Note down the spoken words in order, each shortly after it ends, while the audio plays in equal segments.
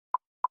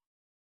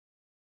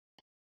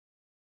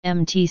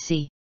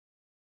MTC.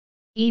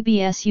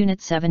 EBS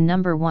Unit 7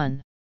 Number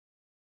 1.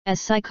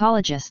 As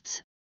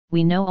psychologists,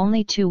 we know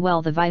only too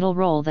well the vital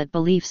role that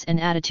beliefs and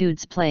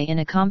attitudes play in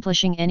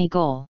accomplishing any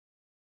goal.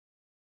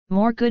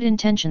 More good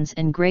intentions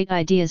and great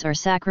ideas are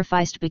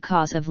sacrificed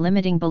because of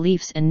limiting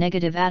beliefs and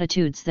negative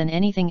attitudes than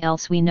anything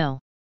else we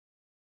know.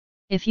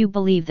 If you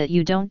believe that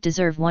you don't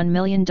deserve $1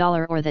 million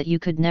or that you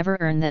could never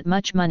earn that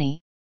much money,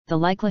 the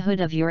likelihood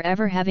of your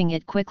ever having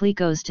it quickly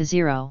goes to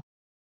 0.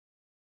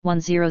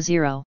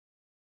 100.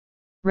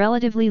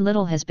 Relatively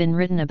little has been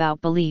written about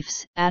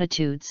beliefs,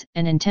 attitudes,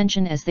 and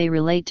intention as they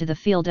relate to the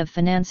field of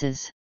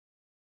finances.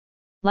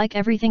 Like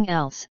everything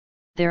else,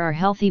 there are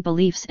healthy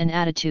beliefs and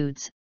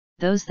attitudes,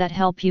 those that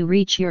help you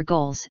reach your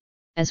goals,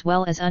 as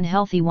well as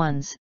unhealthy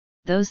ones,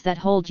 those that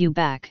hold you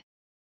back.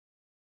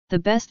 The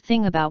best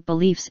thing about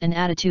beliefs and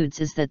attitudes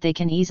is that they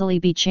can easily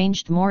be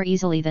changed more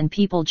easily than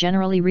people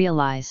generally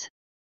realize.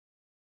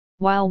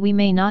 While we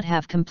may not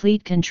have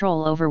complete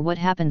control over what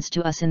happens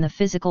to us in the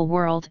physical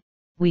world,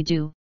 we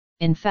do,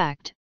 in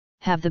fact,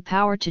 have the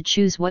power to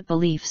choose what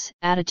beliefs,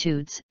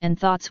 attitudes, and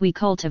thoughts we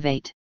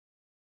cultivate.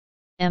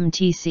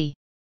 MTC.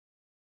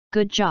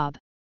 Good job.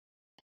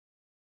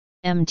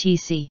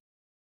 MTC.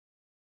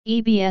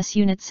 EBS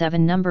Unit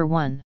 7 Number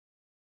 1.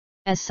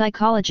 As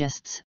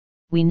psychologists,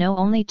 we know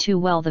only too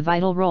well the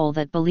vital role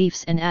that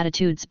beliefs and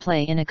attitudes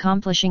play in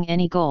accomplishing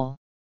any goal.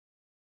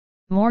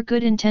 More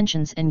good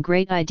intentions and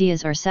great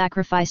ideas are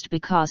sacrificed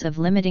because of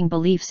limiting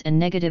beliefs and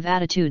negative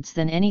attitudes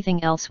than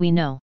anything else we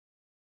know.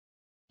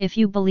 If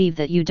you believe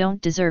that you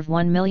don't deserve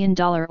 $1 million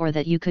or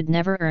that you could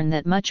never earn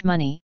that much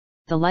money,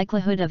 the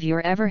likelihood of your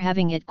ever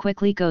having it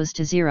quickly goes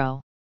to 0.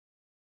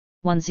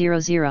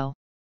 100.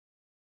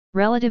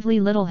 Relatively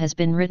little has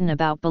been written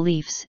about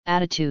beliefs,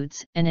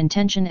 attitudes, and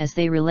intention as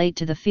they relate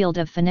to the field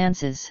of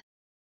finances.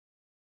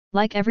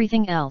 Like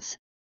everything else,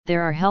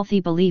 there are healthy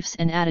beliefs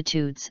and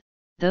attitudes,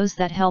 those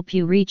that help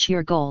you reach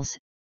your goals,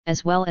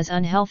 as well as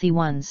unhealthy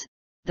ones,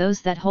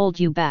 those that hold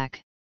you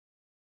back.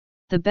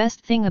 The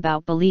best thing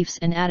about beliefs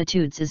and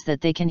attitudes is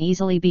that they can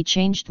easily be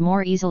changed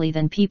more easily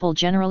than people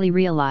generally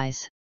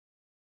realize.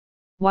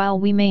 While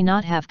we may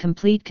not have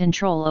complete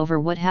control over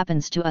what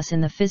happens to us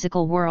in the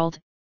physical world,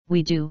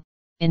 we do,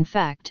 in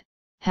fact,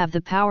 have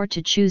the power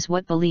to choose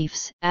what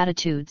beliefs,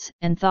 attitudes,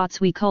 and thoughts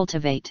we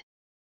cultivate.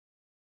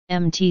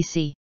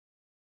 MTC.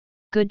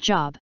 Good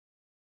job.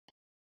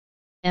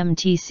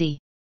 MTC.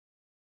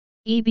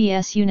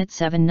 EBS Unit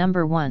 7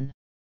 Number 1.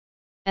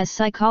 As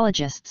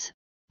psychologists,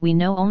 we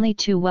know only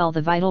too well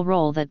the vital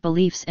role that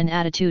beliefs and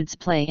attitudes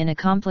play in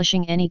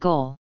accomplishing any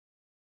goal.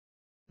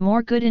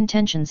 More good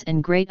intentions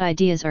and great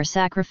ideas are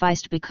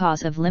sacrificed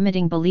because of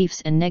limiting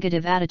beliefs and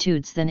negative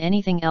attitudes than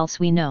anything else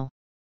we know.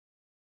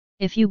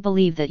 If you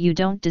believe that you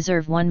don't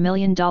deserve $1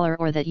 million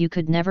or that you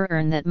could never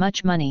earn that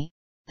much money,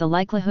 the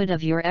likelihood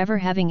of your ever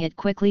having it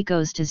quickly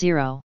goes to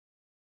 0.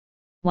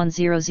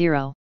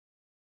 100.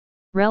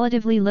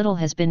 Relatively little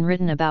has been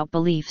written about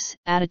beliefs,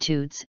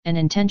 attitudes, and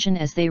intention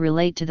as they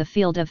relate to the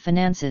field of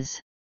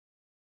finances.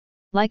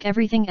 Like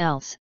everything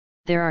else,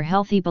 there are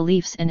healthy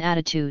beliefs and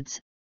attitudes,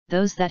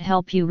 those that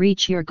help you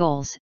reach your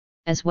goals,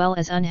 as well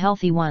as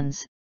unhealthy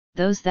ones,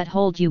 those that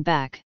hold you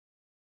back.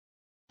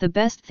 The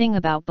best thing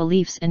about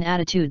beliefs and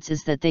attitudes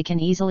is that they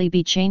can easily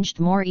be changed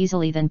more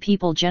easily than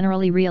people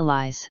generally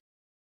realize.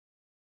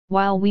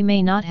 While we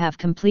may not have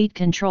complete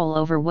control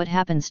over what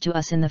happens to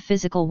us in the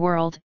physical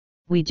world,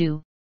 we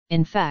do,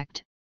 in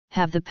fact,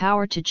 have the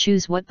power to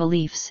choose what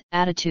beliefs,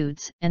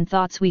 attitudes, and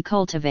thoughts we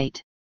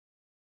cultivate.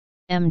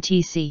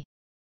 MTC.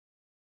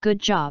 Good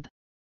job.